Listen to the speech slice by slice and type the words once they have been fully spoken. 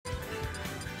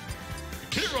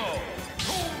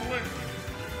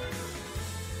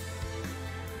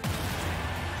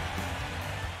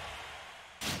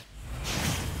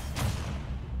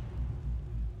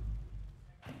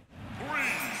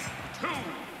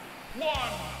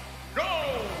one,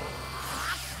 go!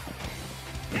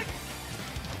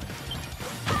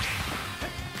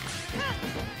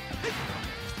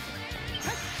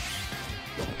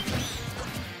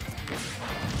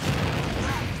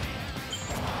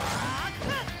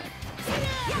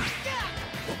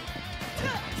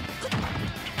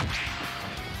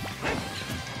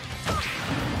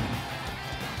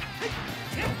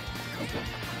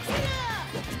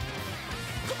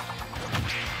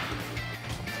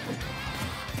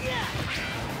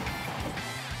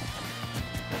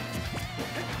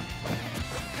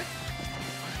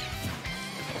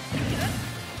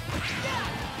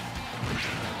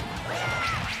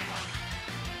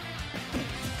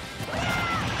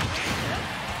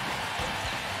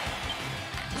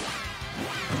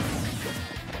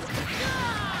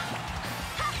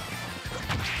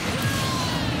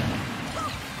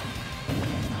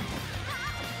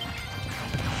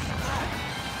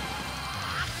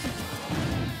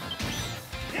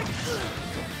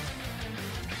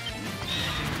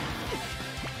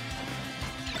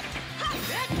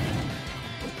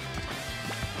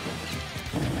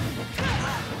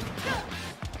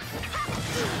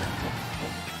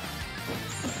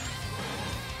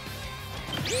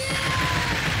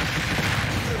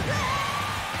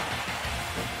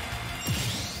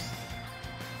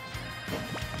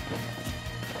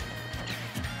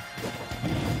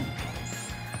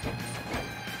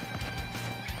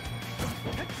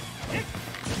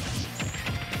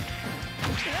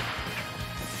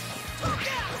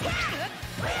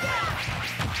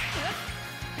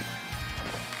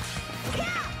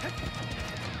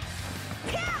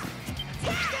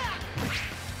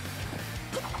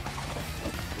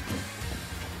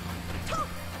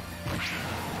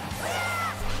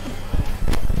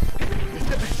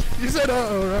 You said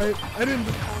uh-oh, right? I didn't...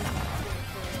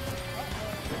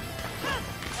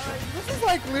 This is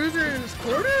like losers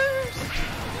quarters?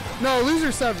 No,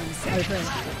 loser sevens, I think.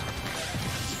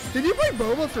 Did you play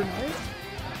BOBA for night?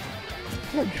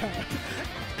 Oh god.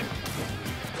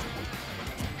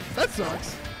 That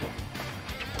sucks.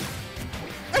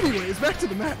 Anyways, back to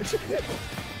the match.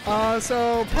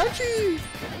 So Punchy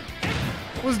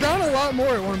was down a lot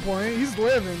more at one point. He's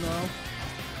living though.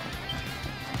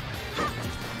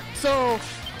 So,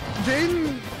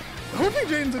 Jaden, hopefully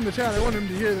Jaden's in the chat, I want him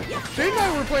to hear this. Jaden and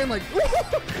I were playing like,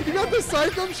 you got the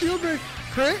scythe up shield break,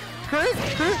 crit,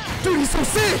 dude, he's so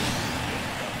sick!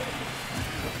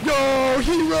 Yo,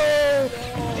 hero!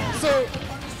 So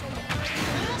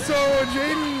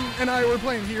Jaden and I were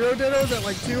playing Hero Dittos at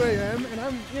like 2 a.m. and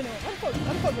I'm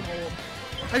fucking old.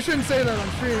 I shouldn't say that on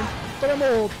stream, but I'm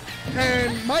old.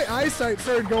 And my eyesight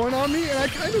started going on me and I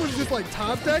kind of was just like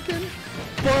top decking,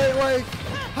 but like,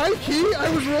 high key, I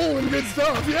was rolling good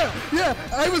stuff. Yeah,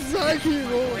 I was high key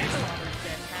rolling.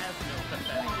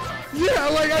 Yeah,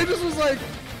 like I just was like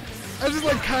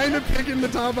kind of picking the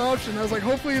top option. I was like,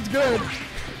 hopefully it's good.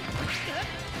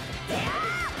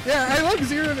 Yeah, I like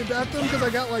zero to death them because I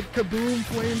got like kaboom,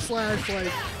 flame slash,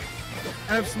 like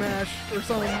F smash or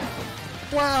something.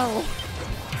 Wow.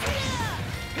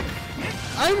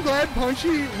 I'm glad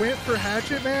Punchy went for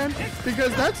Hatchet Man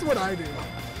because that's what I do.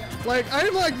 Like,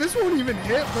 I'm like, this won't even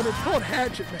hit, but it's called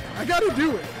Hatchet Man. I gotta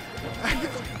do it.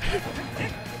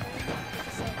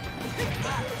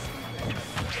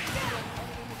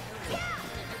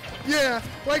 Yeah,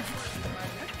 like,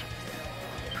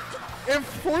 if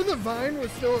For the Vine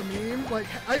was still a meme, like,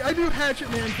 I do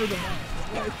Hatchet Man for the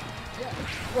Vine.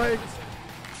 Like,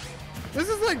 this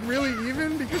is like really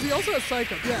even because he also has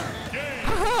Psych Up. Yeah.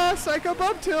 Haha, Psych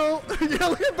Up tilt. Yeah,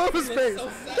 look at Boba's face.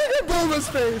 Look at Boba's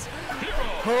face.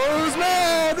 Ho's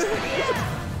mad!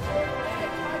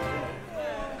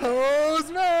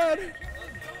 Ho's mad!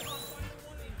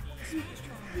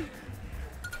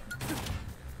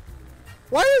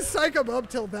 Why is Psych Up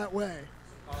tilt that way?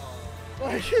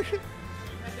 Like,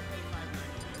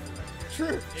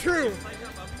 true.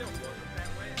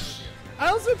 I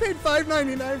also paid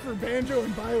 $5.99 for Banjo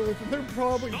and Byleth, and they're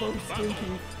probably both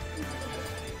stinky.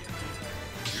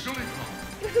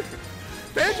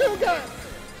 Banjo got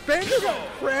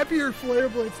crappier flare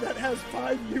blitz that has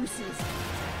 5 uses.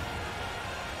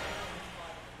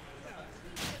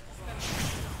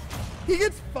 He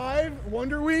gets 5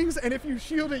 Wonder Wings, and if you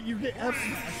shield it, you get F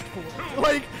smashed for it.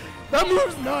 Like, that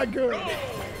move's not good.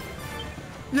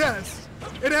 Yes,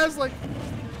 it has like.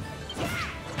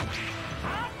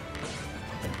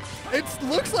 It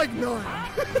looks like none.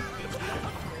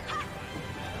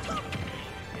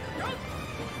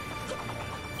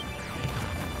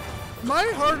 My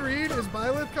hard read is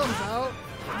Byleth comes out,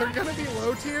 they're gonna be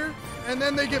low tier, and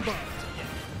then they get buffed.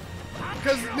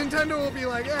 Because Nintendo will be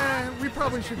like, we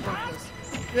probably should buff this.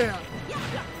 Yeah.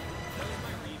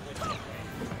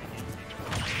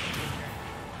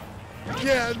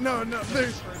 Yeah, no,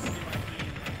 there's...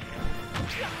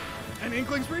 And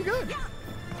Inkling's pretty good.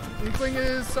 Inkling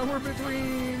is somewhere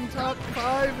between top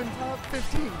 5 and top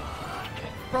 15.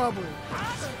 Probably.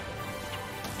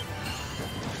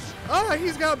 Ah,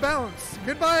 he's got bounce.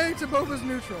 Goodbye to Boba's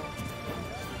neutral.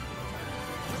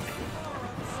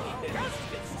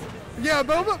 Yeah,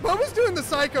 Boba's doing the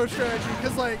Psycho strategy,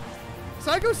 because, like,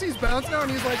 Psycho sees bounce now,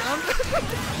 and he's like, I'm...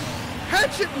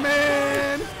 Hatchet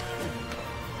Man!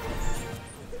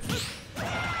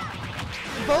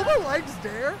 Boba likes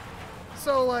Dare,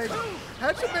 so, like,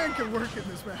 Hatchet Man can work in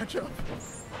this matchup.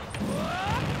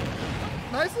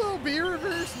 Nice little B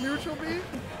reverse, neutral B.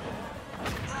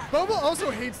 Boba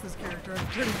also hates this character, I'm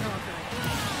pretty confident.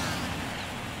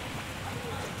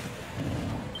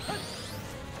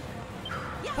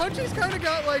 Punchy's kind of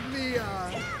got like the,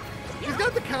 he's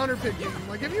got the counter pick game.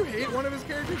 Like if you hate one of his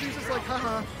characters, he's just like,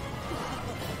 haha.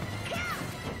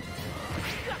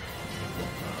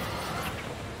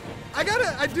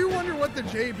 I do wonder what the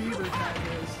J Beaver tag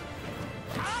is.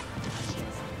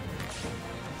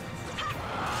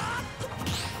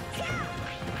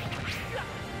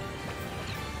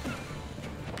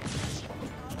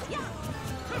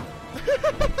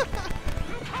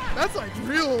 That's like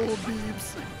real old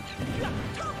Beebs.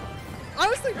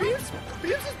 Honestly, Beebs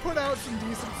has put out some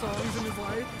decent songs in his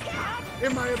life,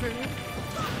 in my opinion.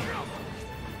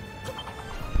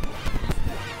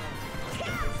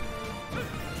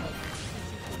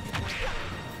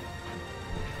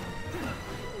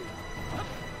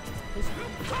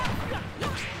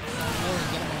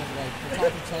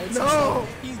 No!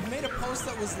 He made a post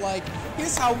that was like,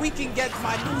 here's how we can get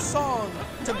my new song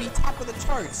to be top of the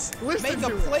charts. Make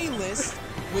a playlist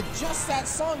with just that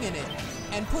song in it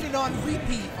and put it on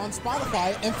repeat on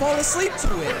Spotify and fall asleep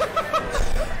to it.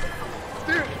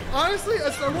 Dude, honestly,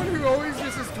 as someone who always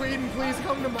just is tweeting, please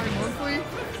come to my monthly,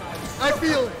 I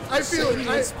feel it. I feel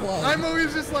it. I'm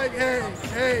always just like,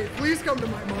 hey, please come to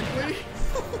my monthly.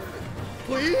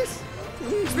 Please?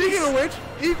 Speaking of which,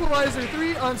 Equalizer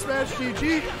 3 on Smash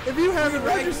GG. If you haven't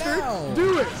registered,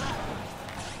 do it.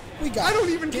 I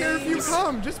don't even care if you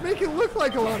come. Just make it look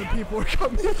like a lot of people are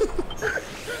coming.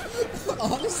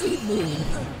 Honestly, Moon.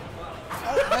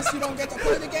 Unless you don't get to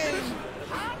play the game.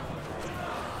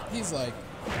 He's like,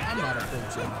 I'm not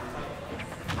approaching.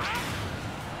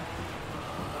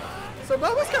 So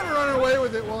Bubba's kind of running away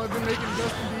with it while I've been making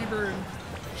Justin Bieber and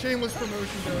shameless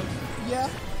promotion jokes. Yeah.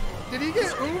 Did he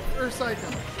get Oomph or Psycho?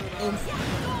 Oomph.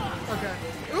 Okay.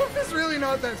 Oomph is really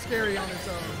not that scary on its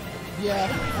own.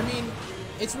 Yeah, I mean,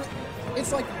 it's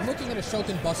like looking at a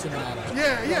Shoten Buster Monado.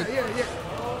 Yeah.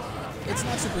 It's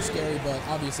not super scary, but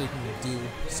obviously it can do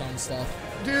some stuff.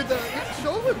 Dude, the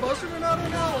Shoten Buster Monado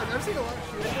now, like, I've seen a lot of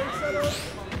shield breaks set up.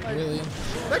 Like, really?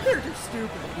 That character's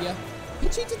stupid. Yeah. He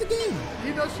cheated the game.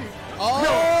 He does cheat.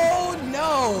 Oh,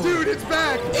 no. Dude, it's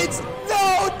back.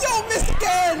 No, don't miss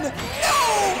again. No.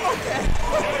 Okay.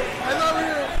 I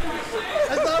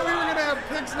thought we were going to have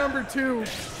Pix number 2.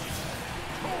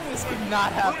 This could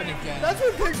not happen again. That's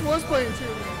what Pix was playing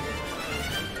too.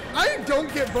 I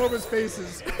don't get Boba's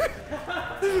faces.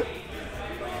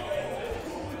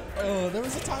 Oh, there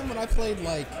was a time when I played,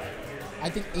 like,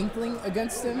 I think Inkling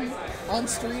against him on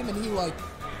stream, and he, like,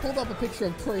 pulled up a picture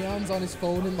of crayons on his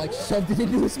phone and like shoved it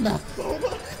into his mouth.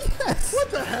 Yes.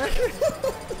 What the heck?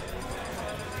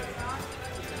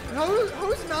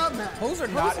 Ho's not mad. Hoes are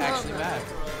not actually mad.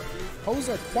 Hoes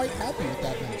are quite happy with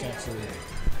that match, actually.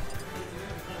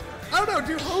 I don't know.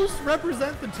 Do hoes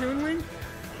represent the Toon Wing?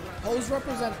 Hoes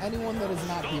represent anyone that is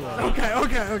not hero. Okay.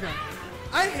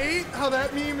 I hate how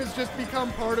that meme has just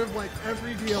become part of like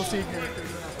every DLC character.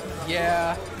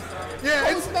 Yeah.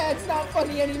 Yeah, it's not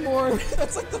funny anymore.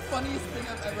 That's like the funniest thing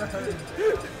I've ever heard.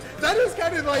 That is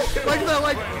kind of like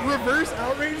the reverse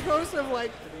outrage post of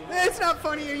like, it's not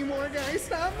funny anymore, guys.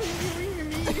 Stop doing to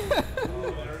me.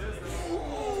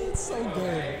 Oh, it's so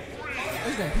good.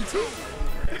 There's going PT.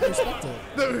 I respect it.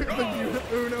 The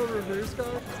Uno reverse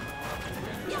card.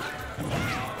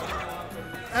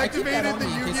 Activated the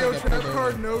Yu-Gi-Oh trap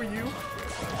card. No you.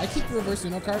 I keep the reverse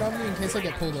Uno card on me in case I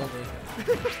get pulled over.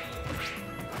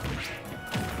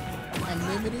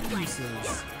 Unlimited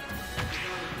uses.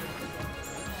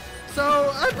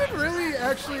 So I've been really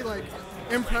actually like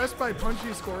impressed by Punchy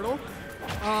Squirtle,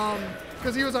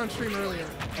 because he was on stream earlier.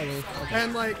 Oh, really? Okay.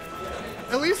 And like,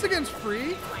 at least against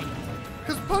Free,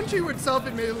 because Punchy would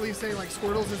self-admittedly say like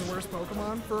Squirtle's his worst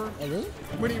Pokemon for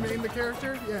when he named the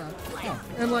character. Yeah. Oh.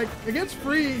 And like against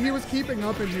Free, he was keeping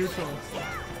up in neutral.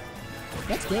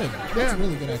 That's good. That's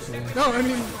really good actually. No, I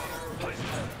mean,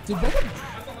 did Boba?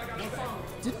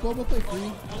 Did Boba play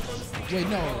free? Wait,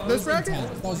 no. This bracket?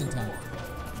 That was in 10.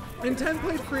 In 10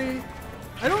 played free.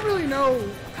 I don't really know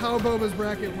how Boba's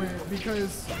bracket went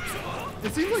because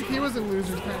it seems like he was in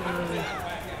losers kind of early.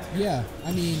 Yeah,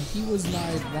 I mean, he was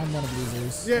not round 1 of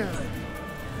losers. Yeah.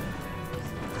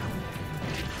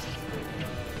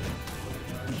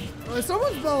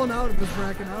 Someone's falling out of this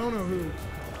bracket. I don't know who.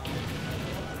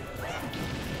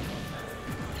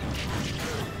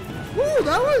 Woo,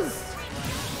 that was...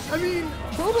 I mean,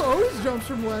 Boba always jumps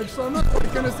from ledge, so I'm not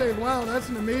going to say, wow, that's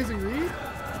an amazing read.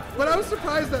 But I was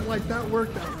surprised that, like, that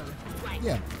worked that way.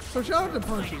 Yeah. So shout out to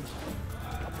Punchy.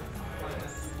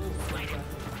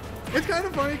 It's kind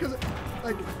of funny because,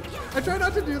 like, I try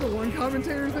not to do the one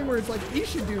commentator thing where it's like, he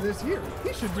should do this here.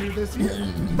 He should do this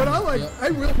here. But I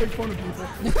will make fun of people.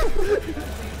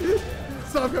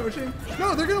 Stop coaching.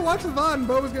 No, they're going to watch the VOD and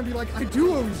Boba's going to be like, I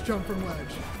do always jump from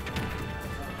ledge.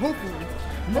 Hopefully.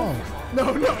 No.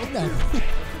 No.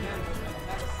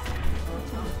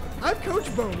 I've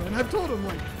coached Boba and I've told him,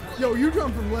 like, yo, you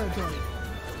jump from ledge, like,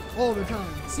 all the time.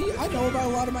 See, I know about a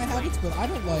lot of my habits, but I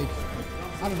don't know.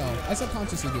 I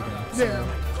subconsciously do them. So Yeah.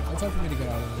 It's hard for me to get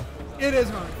out of them. It is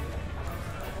hard.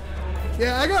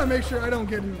 Yeah, I gotta make sure I don't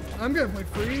get. I'm gonna play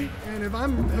free, and if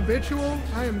I'm habitual,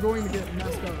 I am going to get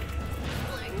messed up.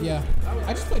 Yeah,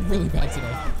 I just played really bad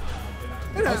today.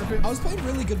 It happens. I was playing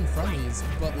really good in friendlies,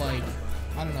 but like,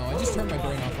 I don't know. I just turned my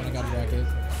brain off when I got a bracket.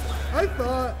 I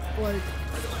thought like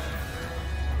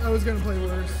I was gonna play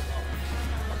worse.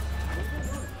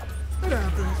 It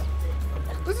happens.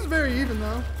 This is very even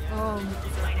though.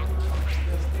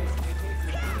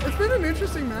 It's been an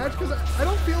interesting match because I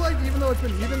don't feel like even though it's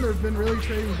been even, there's been really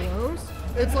trading blows.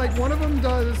 It's like one of them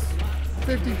does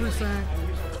 50%.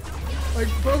 Like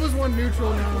Boba's won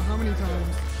neutral now how many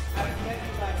times?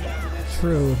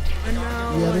 True. And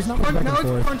now, yeah, there's not much back now and it's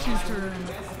forth. Punchy's turn.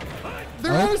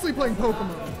 They're honestly playing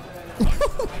Pokemon.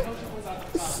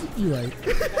 You're right.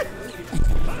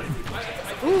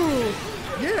 Ooh,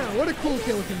 yeah, what a cool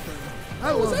kill confirm. I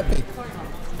That was love epic. it.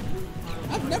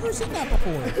 I've never seen that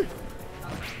before.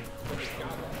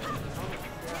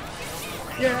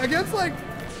 Yeah, against like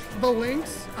the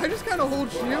Lynx, I just kind of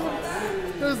hold shield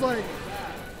because like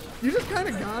you just kind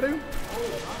of got to.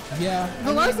 Yeah.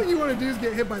 The last thing you want to do is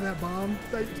get hit by that bomb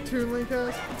that Toon Link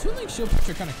has. Toon Link shield push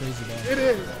are kind of crazy though. It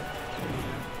is.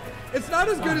 It's not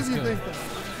as good as you think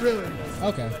though, really.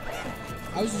 Okay.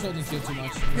 I was just holding shield too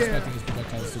much. Respecting his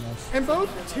projectiles too much. And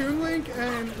both Toon Link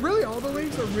and really all the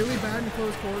Links are really bad in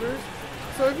close quarters.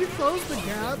 So if you close the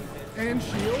gap and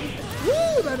shield,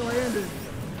 woo, that landed.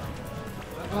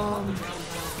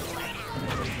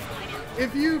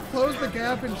 If you close the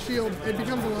gap and shield, it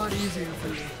becomes a lot easier for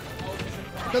you.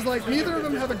 Because like neither of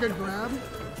them have a good grab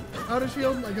out of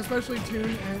shield, like especially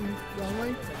Toon and Young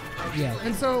Link. Yeah.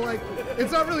 And so like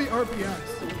it's not really RPS.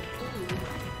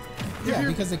 Yeah,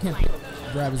 because they can't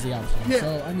grab is the option. Yeah.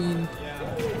 So I mean,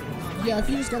 yeah, if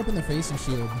you just got up in their face and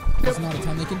shield, there's not a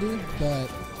ton they can do. But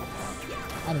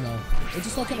I don't know. It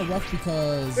just felt kind of rough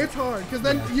because it's hard because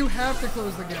then you have to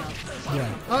close the gap. Right.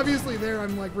 Obviously, there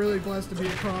I'm like really blessed to be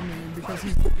a prom main because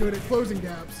he's good at closing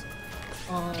gaps.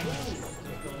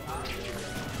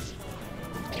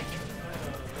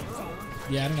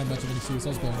 Yeah, I don't have much of an excuse. I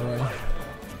was playing Roy.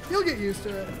 You'll get used to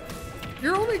it.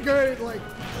 You're only good at like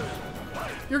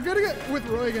you're good at with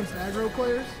Roy against aggro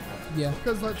players. Yeah.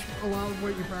 Because that's a lot of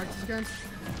what you practice against.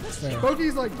 That's fair.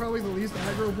 Boki's like probably the least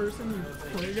aggro person you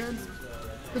play against.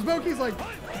 Because Boki's like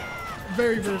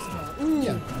very versatile. Ooh.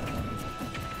 Yeah.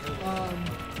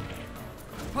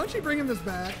 Punchy bringing this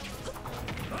back.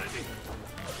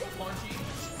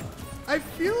 I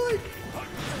feel like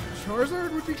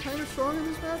Charizard would be kind of strong in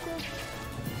this matchup.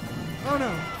 Oh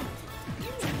no.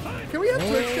 Can we have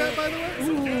Twitch chat by the way?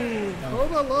 Ooh.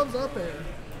 Boba loves up air.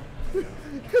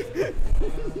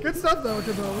 Good stuff though,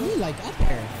 to Boba. You like up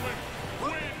air.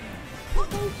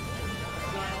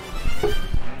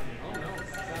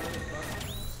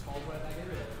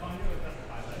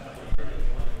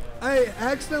 I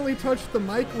accidentally touched the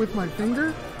mic with my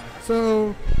finger,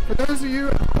 so for those of you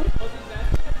at home,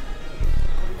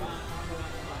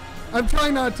 I'm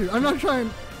trying not to. I'm not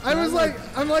trying. I'm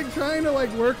like trying to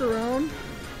like work around.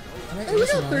 Hey, we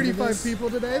got 35 people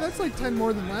today. That's like 10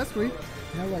 more than last week.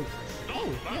 And I'm like, oh,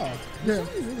 yeah. Yeah.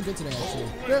 Somebody's really good today, actually.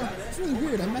 Yeah. It's really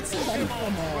weird. I met somebody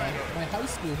from my high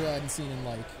school who I hadn't seen in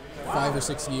like 5 or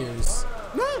 6 years.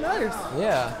 No, nice.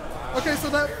 Yeah. Okay, so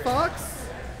that Fox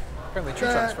Apparently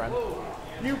True Trunk's friend.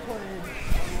 you played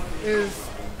is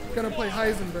gonna play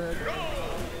Heisenberg.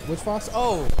 Which Fox?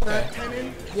 Oh, That okay. 10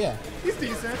 in, Yeah. he's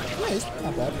decent. Yeah, he's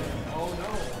not bad.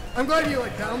 I'm glad you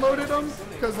like downloaded him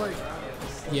because like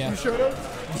Yeah. you should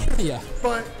have. Yeah.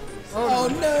 But Oh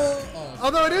no! Oh,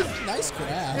 Although it is nice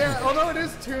grab. Yeah, although it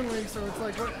is Toon Link, so it's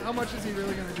like, how much is he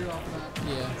really gonna do off of that?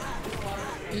 Yeah.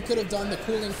 He could have done the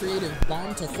cool and creative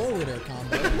bomb to forward air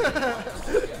combo.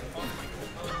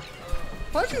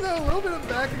 Punchy though, a little bit of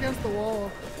back against the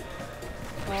wall.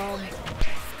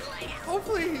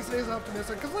 Hopefully he stays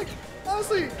optimistic, because like,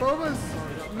 honestly, Boba's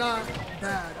not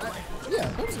bad. Yeah,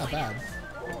 Boba's not bad.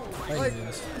 Like,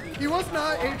 he was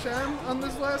not HM on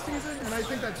this last season, and I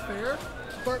think that's fair.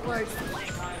 But like,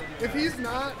 if he's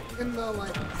not in the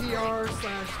like PR/HM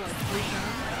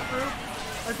group,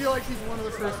 I feel like he's one of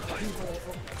the first people.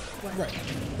 Like, right.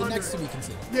 The next to be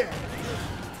considered. Yeah.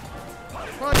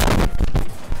 But,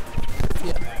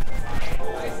 yeah.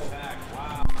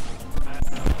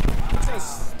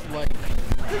 It's like.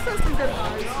 This has some good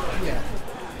eyes. Yeah.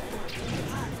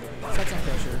 Sets on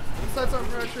pressure. Sets on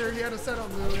pressure. He had a set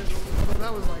on Lewis, but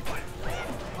that was like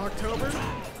October.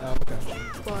 Oh, okay.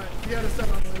 But he had a set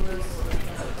on Lewis.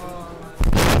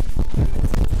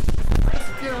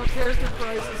 You know, character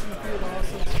crisis and a few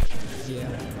losses.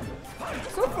 Yeah.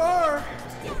 So far,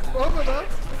 Boba though.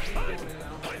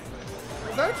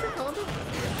 Is that a true combo?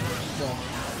 So,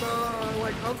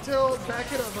 like up tilt, back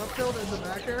hit up tilt, and the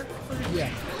back air?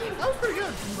 Yeah. That was pretty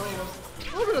good from Boba.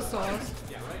 A little bit of sauce.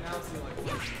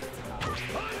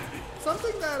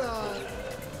 Something that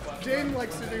Jaden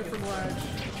likes to do from ledge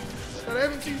that I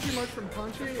haven't seen too much from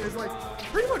Punchy is like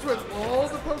pretty much with all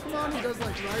the Pokemon he does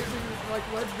like rising, like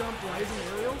ledge jump, rising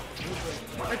aerial.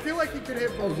 I feel like he could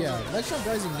hit both. Oh yeah, ledge jump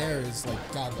rising there is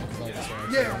like godlike levels,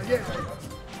 right? Yeah, yeah.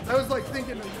 I was like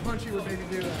thinking that Punchy would maybe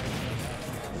do that.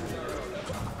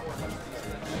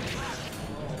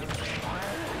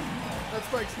 That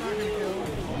spike's not gonna kill.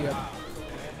 Yep.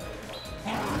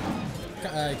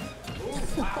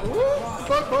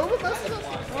 But Boba messes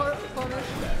up punish.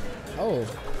 Oh.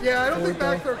 Yeah, I don't think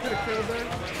back throw could have killed there.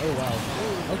 Oh wow.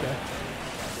 Okay.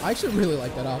 I actually really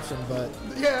like that option, but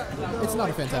yeah, it's not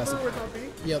a fantastic.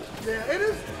 Yep. Yeah, it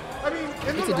is. I mean,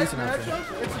 in it's the right matchup,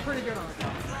 matchup, it's a pretty good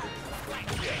option.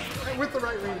 And with the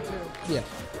right read too. Yeah.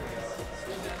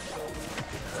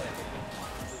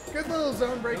 Good little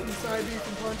zone breaking side B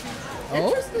from Punchy. Oh?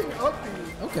 Interesting up B.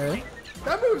 Okay.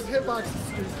 That move's hitbox is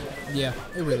stupid. Yeah,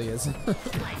 it really is.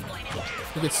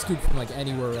 You get scooped from like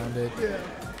anywhere around it. Yeah.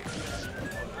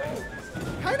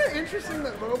 Kind of interesting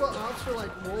that Boba opts for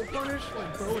like roll punish,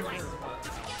 like bow and arrow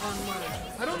on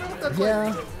ledge. I don't know if that's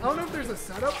like, I don't know if there's a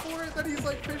setup for it that he's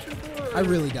like fishing for. Or... I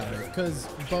really doubt it, because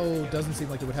Bo doesn't seem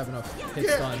like it would have enough hit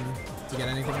stun to get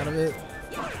anything out of it.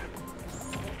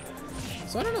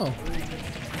 So I don't know.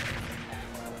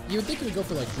 You would think it would go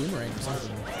for like boomerang or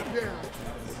something. Yeah.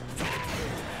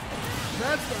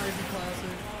 That's the Ivy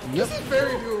Classic. Yep. This is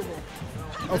very doable.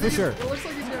 Oh, for sure. It looks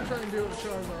like he's going to try and do it with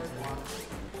Charizard.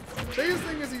 Biggest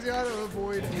thing is he's got to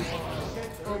avoid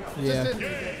oh, yeah. just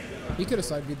didn't make it. He could have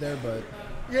side beat there, but...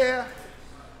 Yeah.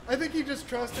 I think he just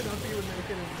trusted Uppy would make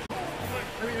it.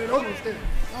 I mean, it almost did.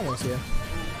 Almost, yeah.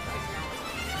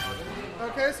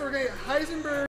 Okay, so we're going to get Heisenberg.